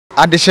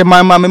Adeshe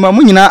mama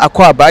mu nyina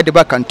akọ aba de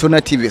ba Kantona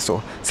TV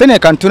so sene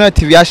Kantona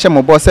TV ahye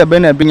mo bo se be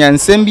na binya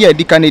nsem bi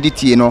adika na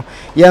editie no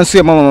yenso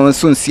ye mama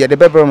so nsie de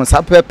bebere mo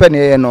sapepe ne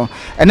ye no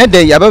ene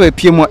de ya ba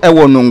pie mu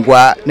ewo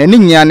nungwa na ni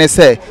nya ne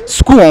se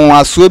school won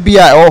aso bi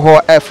a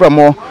ewo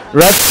efremo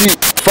Rafty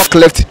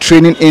Forklift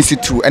Training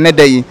Institute ene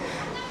de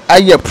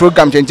aye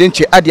program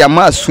jenjenche ade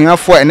ama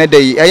asuafo ene de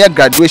aye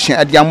graduation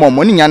ade ama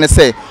mo ni nya ne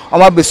se o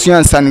ma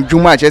besua nsanu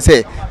dwuma a che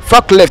se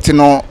forklift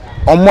no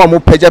omo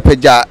peja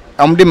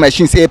the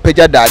machines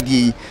peja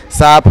dadi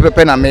sa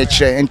pepe na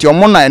meche enti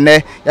omo na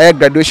ene ya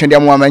graduation dia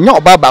mo anya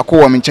oba ba ko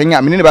wo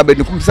menchenya me ne ba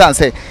bedu kumsa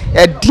say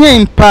e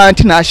dien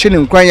panti na ahye ne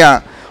nkwan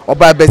ya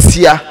oba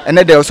basia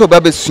ene de so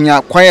oba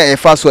besunya kwan ya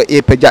efa so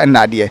peja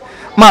na de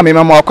ma me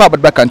mama akwa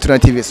abba Kantona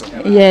TV so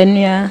ye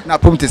nua na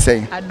pomte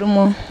say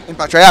adumo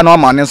impatwa ya na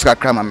ma ne so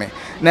kakra ma me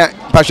na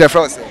patwa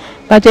fra say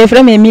patwa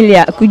fra me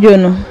Emilia Kujo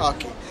no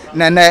okay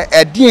na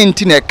e dien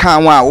ti na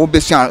kan wa wo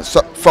besunya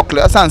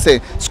forklift asan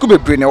say school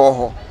bebre ne wo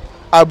ho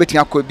I'll bet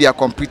you could be a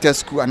computer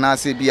school and I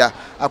say be a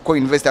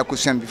university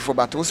acquisition before,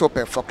 but also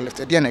per forklift.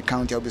 At the end,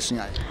 account you'll be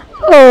soon.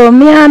 Oh,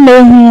 me and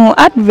who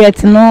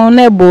advert no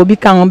nebo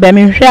become be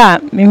me share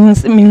me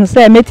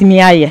say met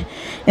me aye.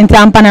 In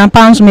Tampan and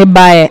pounds me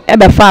buy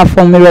ever far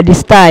from me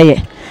register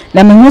ye.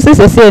 Na me hu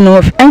say no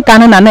enka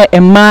na na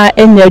emma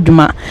enya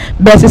adwuma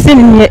be se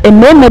ni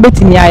emma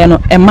betimi aye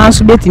no emma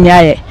so betimi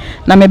aye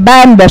na me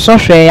buy me be so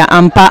hwe ya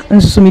ampa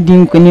nsusu me di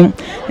nkonim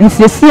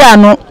nsesi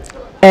ano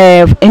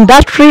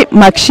industry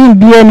machine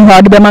bien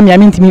ho de be ma me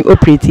ntimi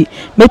operate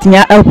metimi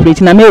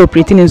operate na me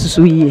operate ne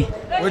nsusu yiye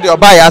we dey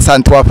oba ya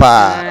santo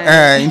pa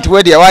nti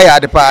we dey wa ya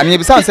de pa na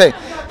be say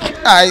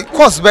I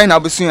course ben na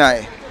besun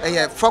ai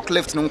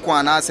forklift no nko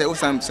ana say o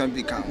sam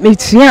bi kan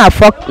metimi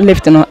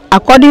forklift no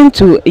according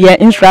to your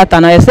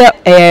instructor na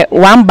say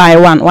one by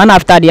one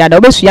after the other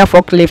obesuya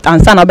forklift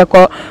and san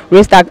obeko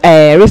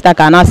restart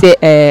kana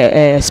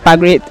say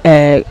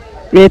spaghetti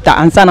later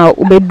and sana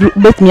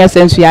bet me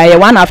sense ya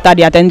one after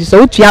the attend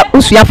so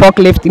usuya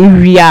forklift ni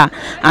wia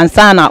and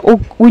sana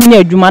unya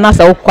adwuma na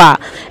sa ukwa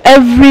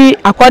every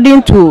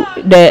according to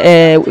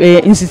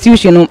the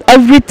institution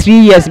every 3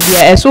 years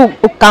so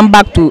come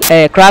back to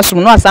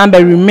classroom no asan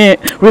be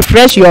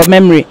refresh your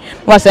memory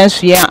what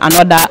sense ya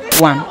another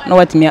one no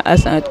what me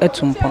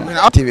atumpon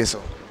TV so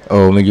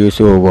oh me you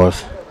so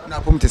boss na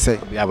pomte say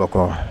bia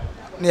bako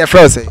na ya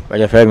friend say ba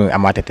ya friend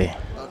amatete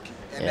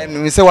okay and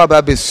then we say wa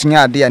ba be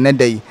sunya ade na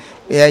dai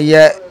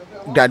yeah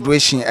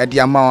graduation at the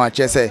amount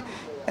I say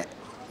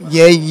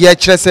yeah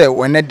say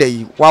when a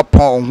day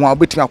wapon who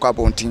between aqua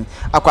bonting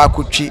aqua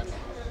kuchi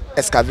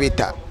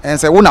excavator and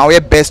say one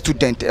our best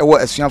student e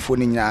was a for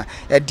ninya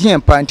a dear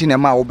panting a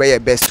ma obey a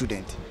best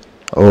student.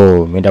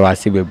 Oh, me that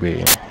was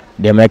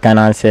the American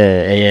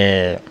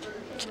answer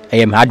I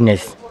am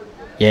hardness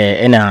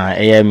yeah and I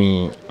am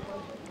me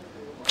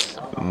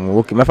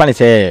okay my friend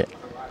say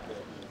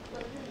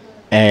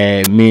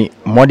me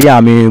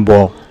modia me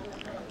bo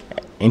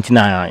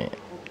intina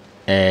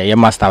ye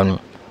master no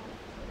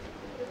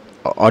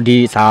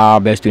odi sa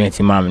best student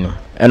mam no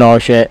and all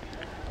share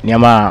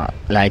niama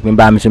like me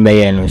ba me so be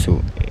ye no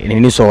so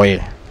ni so ye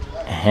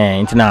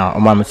intina o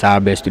mam sa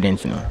best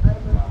student no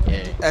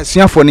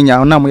suafo ni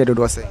nya na mo ye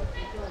dodo say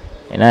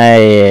na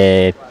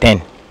 10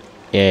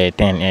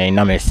 10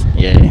 numbers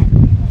yeah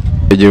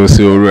je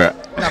so ora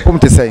na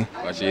pomte say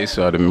wa je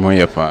so ado me ho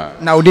ye pa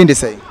na odin de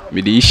say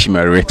me de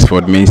Ishmael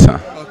Rexford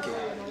Mensa.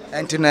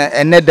 And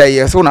another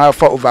year, so now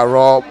for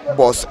overall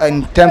boss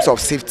in terms of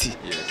safety.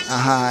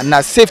 Yes.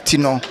 Na safety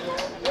no.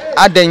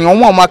 Aden yon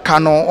wa maka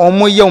no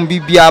omo ye on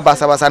bibia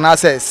basa na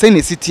say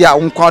send city a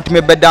un count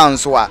me be down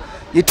so a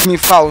yetimi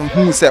fa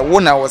hu say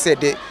wona wo say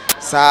de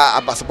sa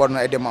abasabo no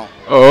edema.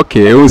 Oh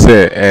okay, who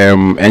say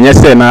enye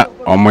say na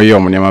omo ye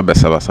omo nema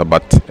basa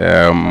but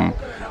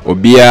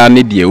obia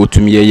ne de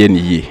otumi ye ne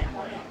yi.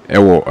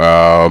 Ewo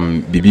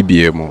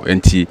bibibie mu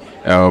enti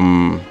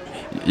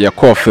ye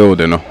call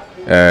field no.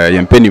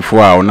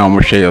 Yempenifo a ona mo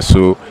hwe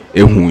so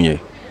ehunye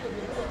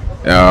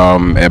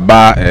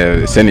eba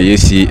sene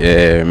yesi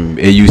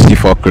AUC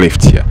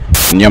forklift ya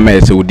nyama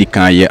ese odi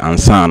kan ye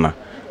ansana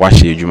wa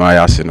hye adwuma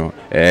ya se no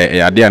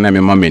ade na me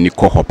mama ni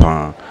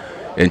kohopa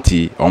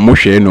enti omo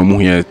hwe no mu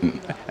hye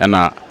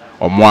na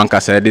omo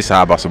ankasa de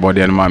sa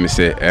abasobode no ma me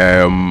se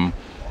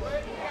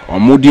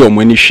omo di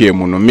omo ni hwe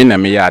mu no me na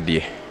me ya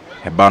ade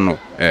eba no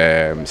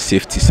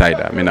safety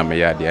side me na me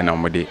ya ade na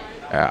omo de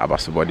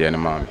abasobode no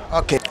ma me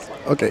okay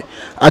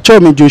acho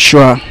me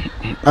Joshua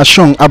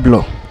Ashon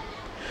Ablo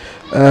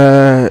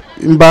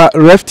mba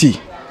Rafty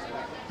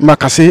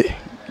makase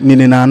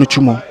nini na anu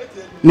chumo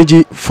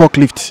niji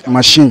forklift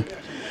machine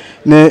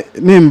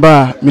ne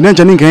mba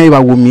minanja ninga iba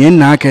wo mien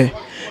na ake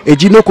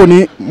eji noko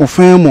ni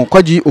mofen mo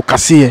kwaji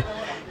okase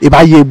e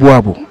ba ye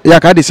buabo ya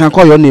ka de san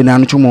ko yo nini na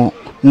anu chumo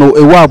no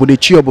ewa abu de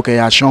chi obuke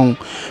ya Ashon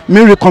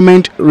me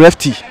recommend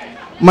Rafty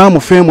ma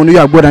mofen mo no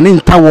ya gboda ni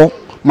ntawo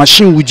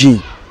machine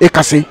wuji e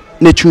kase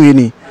ne chuye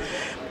ni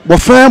bo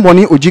fe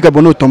boni ojiga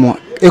bono tomo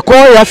eko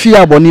ya fi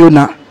aboni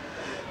ona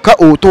ka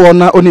o to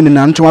ona oni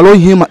na ncho alo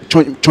hima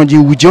chonji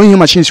wuji on hima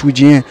machines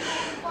wuji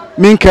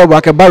min ke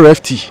wa ke ba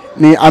refti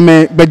ni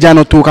ame beja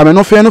no to ka me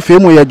no fe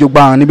mo ye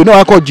jogba ni bi no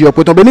akọ ji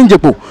opo to be ni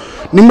njepo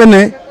ni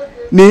mene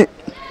ni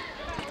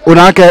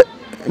ona ke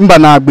mba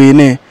na agbe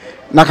ni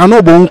na ka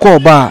no bo nko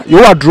ba yo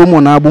wa dro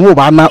mo na bo mo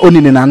ba na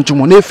onini na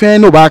ntumo na efe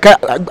no ba ka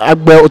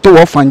agbe to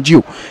wo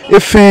fanjio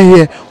efe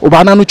he o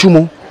ba na no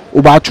chumo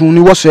o ba tun ni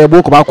wo so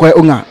ebo ko ba ko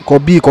onga ko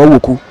bi ko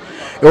woku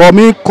e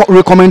mi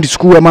recommend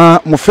school e ma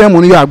mo fe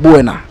mo ni agbo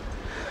e na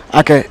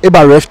ake e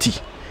ba refti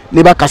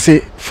ni ba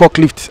kase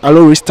forklift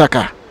alo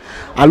restacker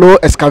alo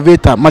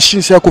excavator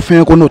machine se ko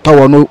fe ko no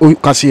tawo no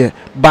kase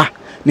ba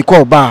ni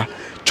ko ba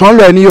chon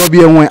lo ni yo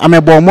bi enwen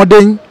amebo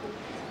moden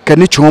ke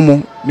ni chon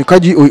mo ni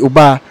kaji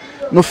oba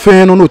no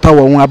fe no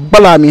tawo won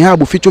agbala mi ha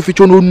bu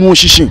ficho no nu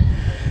oshishin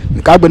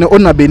ni ka gbe ni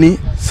ona beni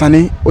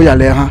sani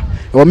oyale ha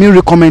e mi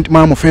recommend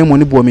ma mo fe mo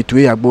ni bo mi to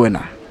e agbo na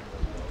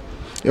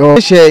yo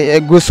she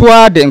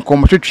gosua de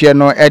nkomotwetwe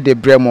no e de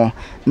bremo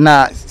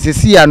na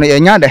sisia no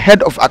yenya the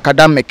head of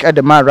academic at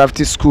the Man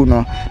Rafty school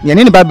no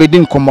yene ni ba bedi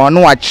nkomo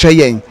no wa kire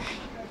yen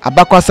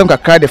abakwasem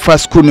kakra the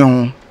first school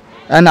no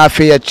ho na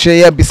afi ye kire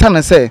ye bisa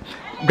na say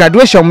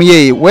graduation mu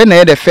ye when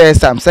na the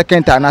first time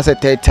second time na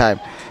third time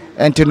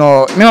enti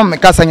no me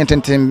kasa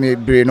nyententen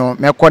bre no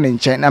me kɔ ne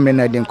nkyɛn na me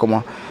na di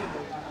nkomo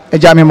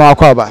eja me ma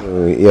akɔ ba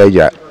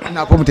yeah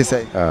na komite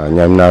say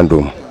nyam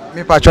nandom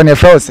me pa chɔ ne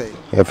frɛ say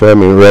e frɛ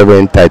me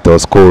Reverend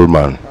Titus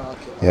Coleman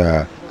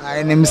yeah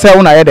I nim say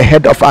una the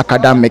head of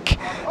academic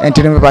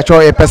enti me pa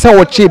chɔ e pese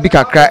wo chi bi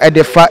kakra e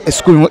de fa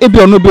school no e bi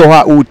ono bi ho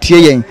a o tie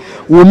yen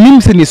wo nim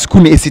se ne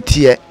school no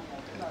esitie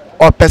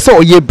o pese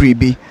o ye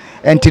bribi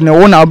enti ne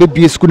wona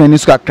obebie school na ni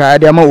school akra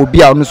de ama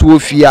obi a no so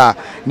ofie a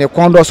ne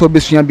kondo so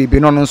obesua bibi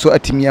no no so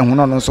atimi ehu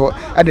no no so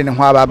ade ne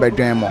ho aba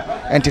badwan mo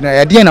enti na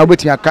ye na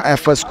obetimi aka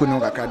first school no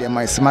kakra de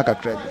ama sima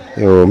kakra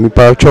yo mi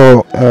pa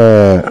cho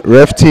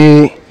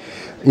Rafty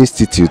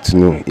Institute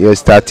no ye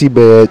started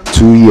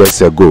 2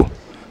 years ago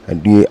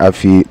adi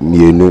afi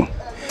mienu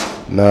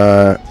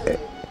na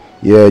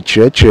ye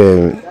church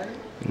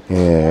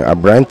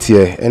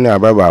abrantie ena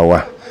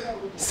ababawa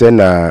se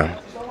na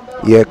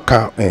ye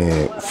ka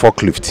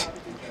forklift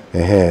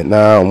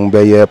na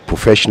be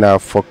professional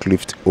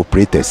forklift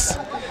operators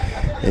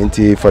and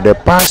for the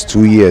past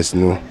 2 years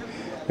no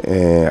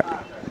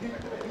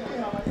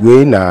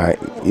we na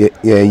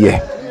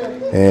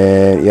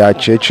ya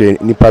church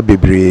nipa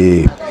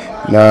bebre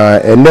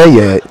na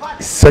ye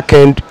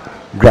second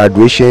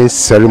graduation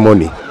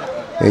ceremony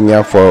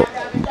for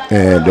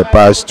the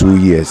past 2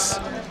 years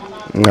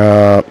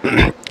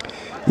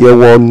ye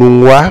wo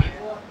Nungwa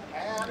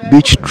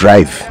Beach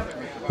Drive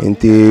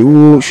enti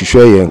u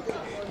hwehwe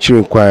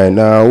chirin kwan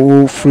na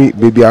u free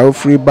baby a u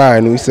free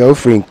buy no say u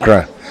free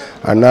nkra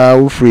ana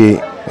u free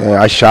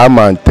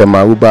ashama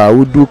ntema u ba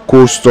u do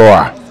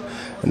coastal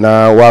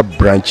na wa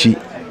branchi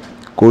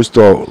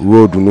coastal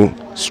road no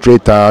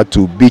straight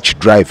to Beach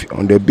Drive.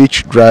 On the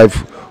Beach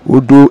Drive we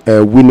do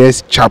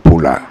Winners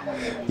Chapel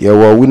yeah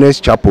well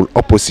Winners Chapel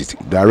opposite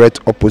direct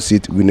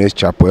opposite Winners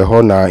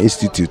Chapel na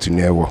institute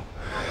newo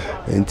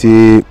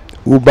enti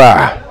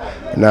uba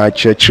na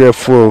church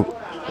for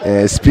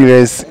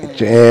experience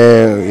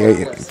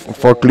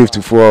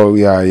forklift for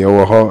ya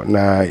ho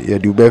na ya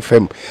du be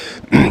fam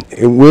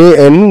we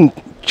en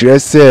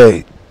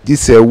say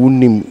this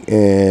wunim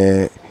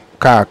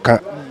car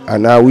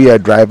and we are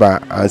driver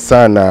and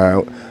son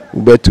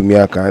ube to me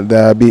aka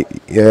da be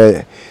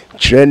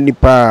trend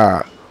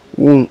pa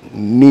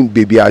ni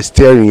baby a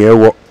steering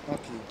ewo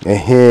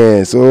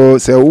so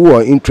say who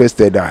are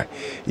interested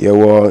you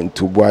want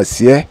to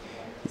boasie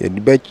you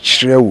be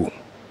chrewo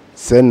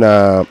say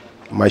na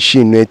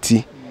machine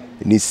neti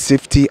the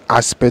safety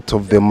aspect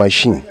of the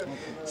machine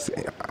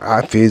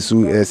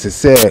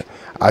say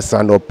as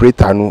an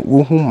operator no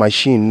who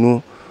machine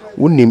no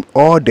who name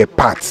all the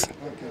parts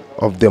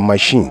of the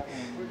machine,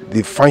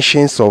 the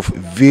functions of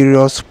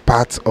various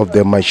parts of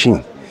the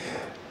machine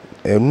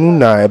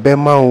na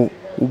ebema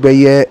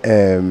ubeye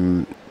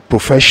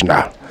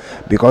professional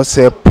because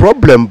a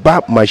problem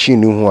ba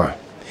machine hu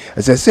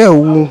as I say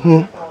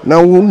hu na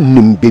wu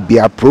nim baby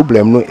a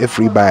problem no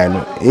every buy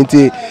no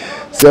enti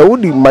say wo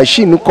the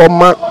machine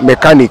come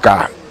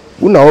mechanical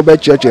wu na wo be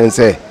church and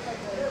say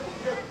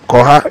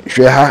ko ha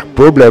hwe ha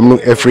problem no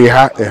every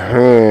ha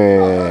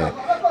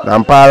na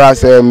mpara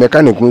say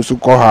mechanic nso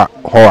ko ha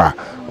ho a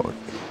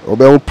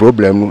obe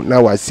problem no na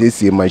wa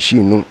siesie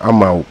machine no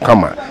ama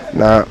kama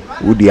na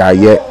wo di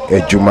aye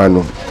adwuma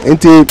no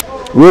enti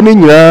we ni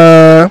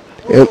nyira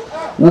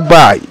wo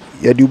ba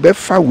ye di be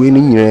fa we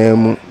ni nyira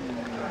mu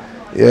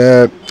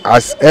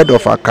as head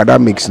of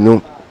academics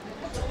no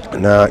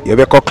na ye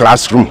be ko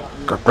classroom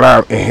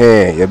kakra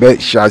ye be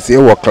shase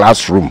wo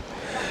classroom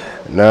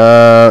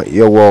na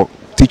ye wo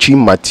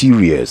teaching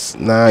materials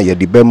na ye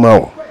di be ma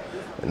wo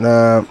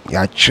na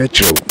ya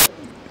church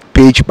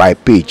page by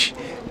page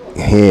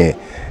ye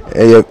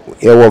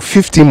were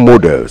 15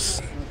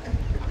 models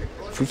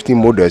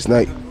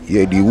now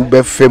ye the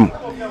ube fem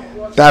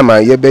time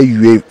ye be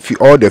you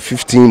all the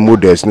 15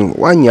 models no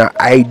one your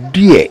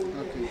idea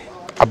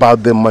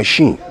about the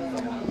machine,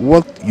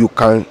 what you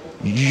can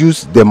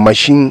use the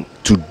machine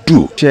to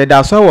do.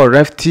 That's our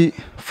Rafty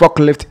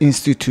Forklift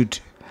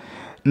Institute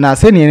na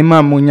se ne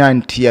ma munya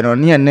ntie no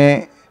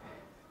ne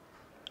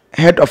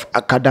head of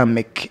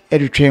academic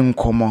education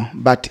komo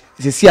but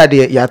sisi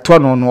ade ya to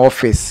no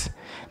office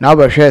na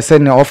obehwe se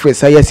ne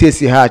office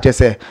ayesiesi ha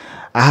chese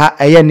aha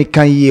eye ni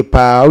kan yie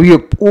pa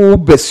wo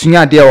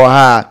besua de wo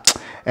ha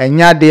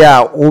enya de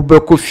a wo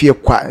bekofie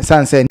kwa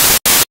sanse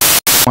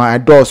ma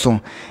adoso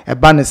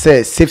eba ne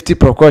se safety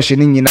precaution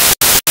nyina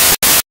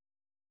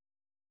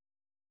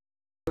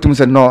tum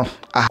se no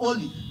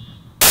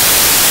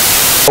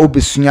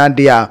obesua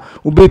de a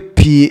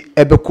obepi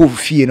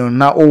ebekofie no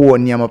na owo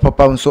niam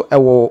papa nso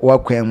ewo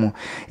wakwan mu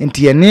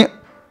nti ye ne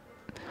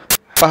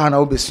fa na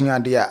obesua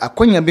de a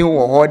akonya bi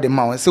wo ho de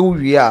ma se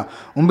wuwie a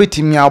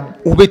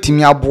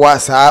obetimi aboa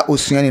saa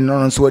osua ni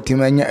no nso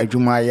otimi anya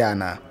adwuma ya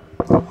na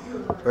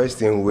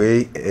question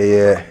we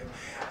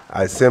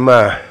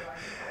asema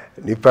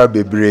nipa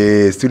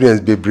bebre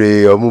students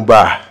bebre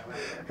omuba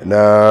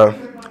na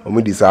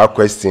omudi sa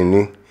question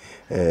ni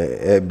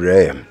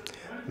ebre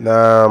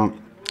na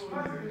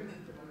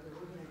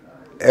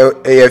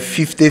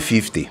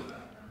 50-50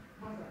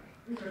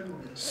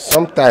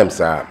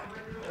 sometimes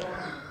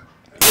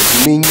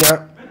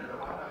minya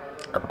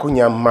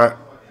akonya ma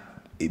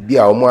ebi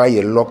a omo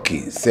aye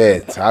lucky say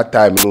that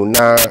time no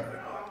na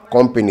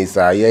companies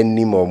aye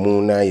ni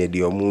momu na ye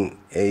de omu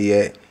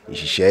eye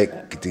hihye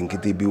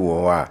kitinkiti bi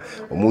wo a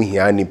omu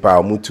hia nipa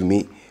omu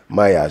tumi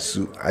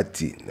mayasu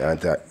ati na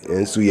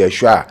ensu ye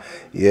hwa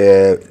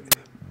ye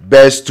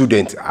best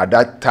student at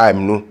that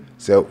time no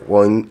say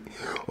one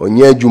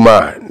onye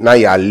adwuma na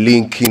ya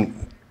linking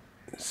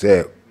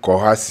say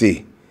koha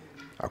say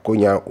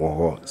akonya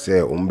wo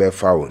say umbe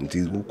fawo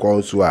nti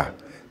ukonso a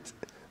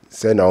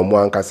say na omu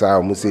ankasa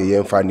omu say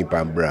yemfa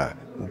nipa bra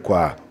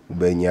ukwa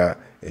ubenya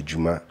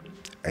adwuma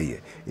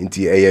aye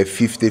nti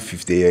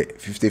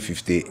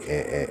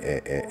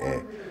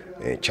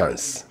 50-50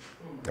 chance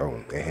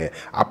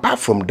apart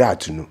from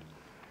that no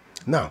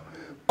now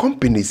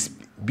companies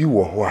bi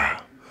wo ho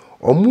a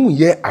omu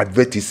ye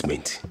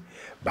advertisement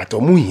but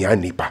omu hia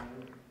nipa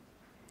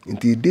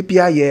nti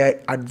debia ye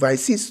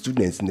advise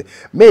students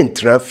men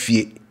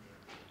trafie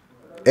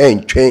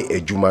entwen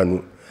adwuma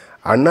no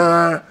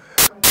ana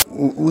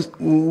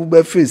u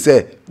be free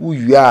say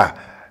uyu a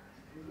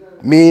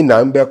me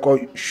na mbeko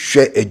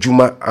hwe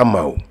adwuma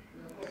ama o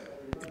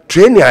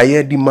training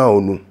aye di ma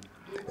o no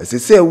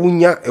ese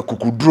wunya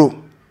ekukuduro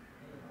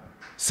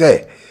say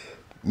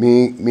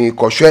me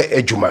ko hwe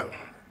adwuma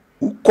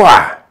ukọ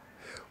a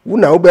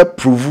una ube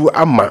prove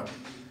ama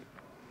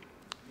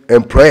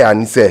employer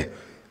and say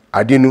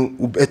adinu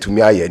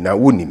ubetumi aye na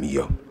wonimi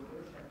yo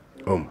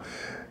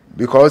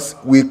because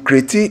we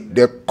create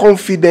the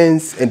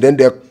confidence and then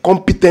the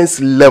competence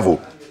level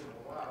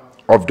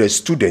of the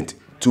student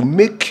to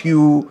make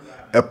you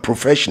a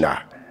professional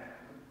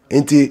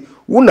enti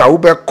una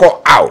ube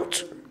call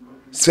out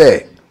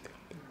say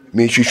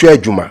me hwehwe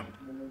adwuma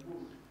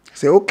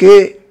say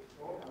okay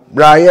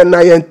Brian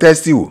na yen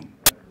test you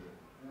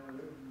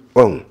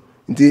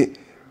nti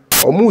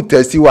omu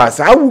test you as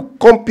how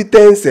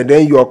competence and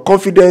then your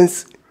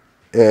confidence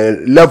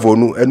level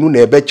no enu na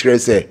ebe kire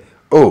say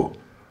oh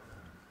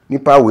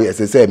nipa we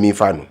ese mi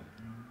fa no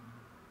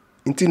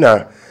nti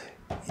na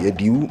ye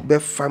di u be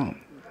fam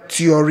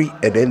theory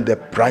and then the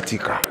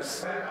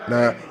practicals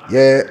na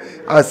ye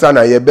answer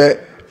na ye be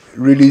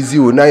release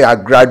you na ya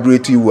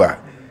graduate you a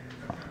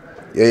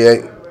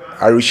ye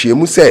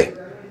arihemu say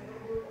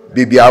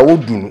bibi a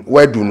wodunu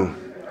wedunu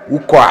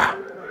ukọ a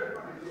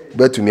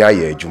betumi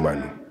aye adwuma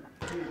no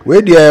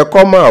we dey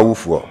come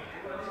awufo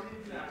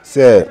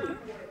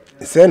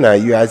say na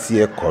you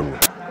asie kono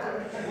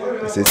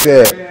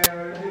say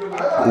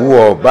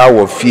wo ba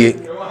wo fie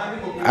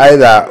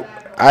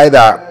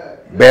either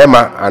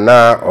bema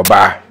ana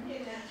oba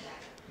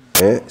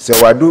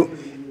say wadu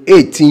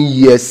 18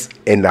 years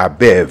and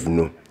above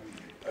no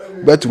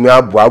betumi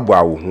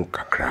aboa wo hu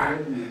kakra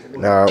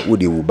na wo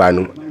de wo ba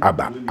no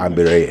aba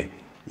abereye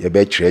ye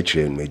be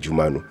kire no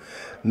adwuma no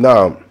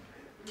now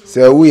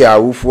say we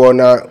awufo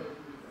na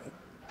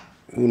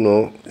you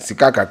know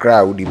sika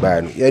kakra wo di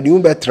ba no ye di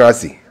be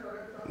trance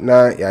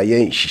na ya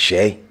ye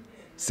hihye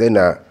say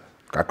na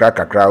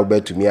kakra wo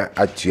betumi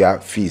atua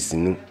fees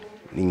no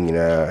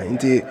nyina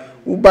nti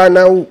wo ba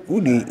na wo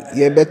di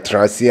ye be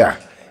trance a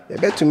ye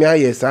betumi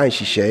aye san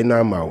hihye na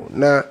amawo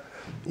na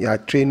ya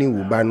training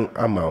wo ba no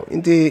amawo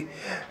nti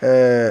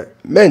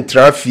men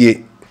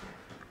trafie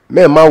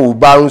men ma wo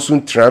ba nso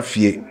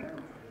trafie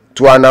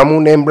to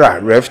anamu nembra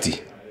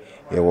refti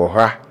ye wo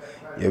ha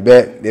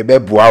ye be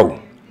buawo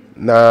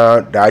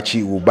na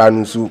dachi wo ba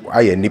nso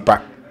aye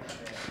nipa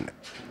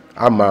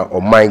ama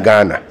oman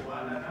Ghana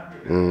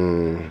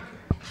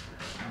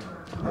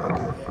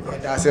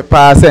that's a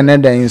pass and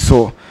then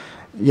so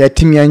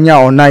yetimi anya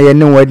ona ye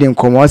ne wadi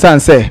nkomo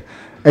sanse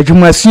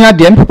adwumasua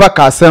de mpepa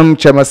kasam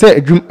chema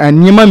se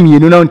anima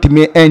mienu na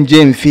ntimi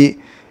enje mfi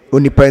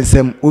onipa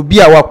nsam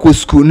obi a wako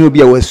school ne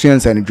obi a wasua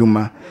nsan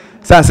adwuma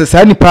sanse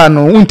sa nipa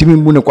no ntimi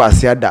mbu ne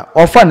kwase ada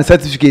ofa ne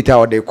certificate a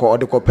ode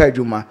pa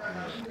adwuma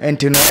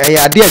enti no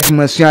ade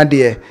adwumasua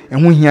de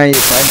ehun hia ye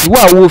pa enti wo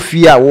a wo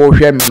fie a wo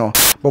hwe me no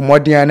bo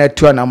modern na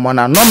tu na mo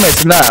na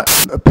numbers na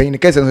pain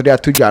case so dey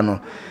atudwa no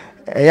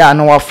ya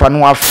na wafa na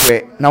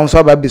wafre na nso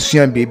aba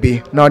besua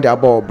bebe na dey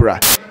aba obra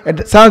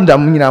sound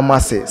am nyina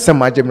mase se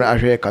magem na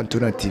ahwe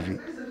Kantona TV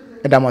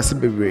edamase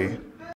bebre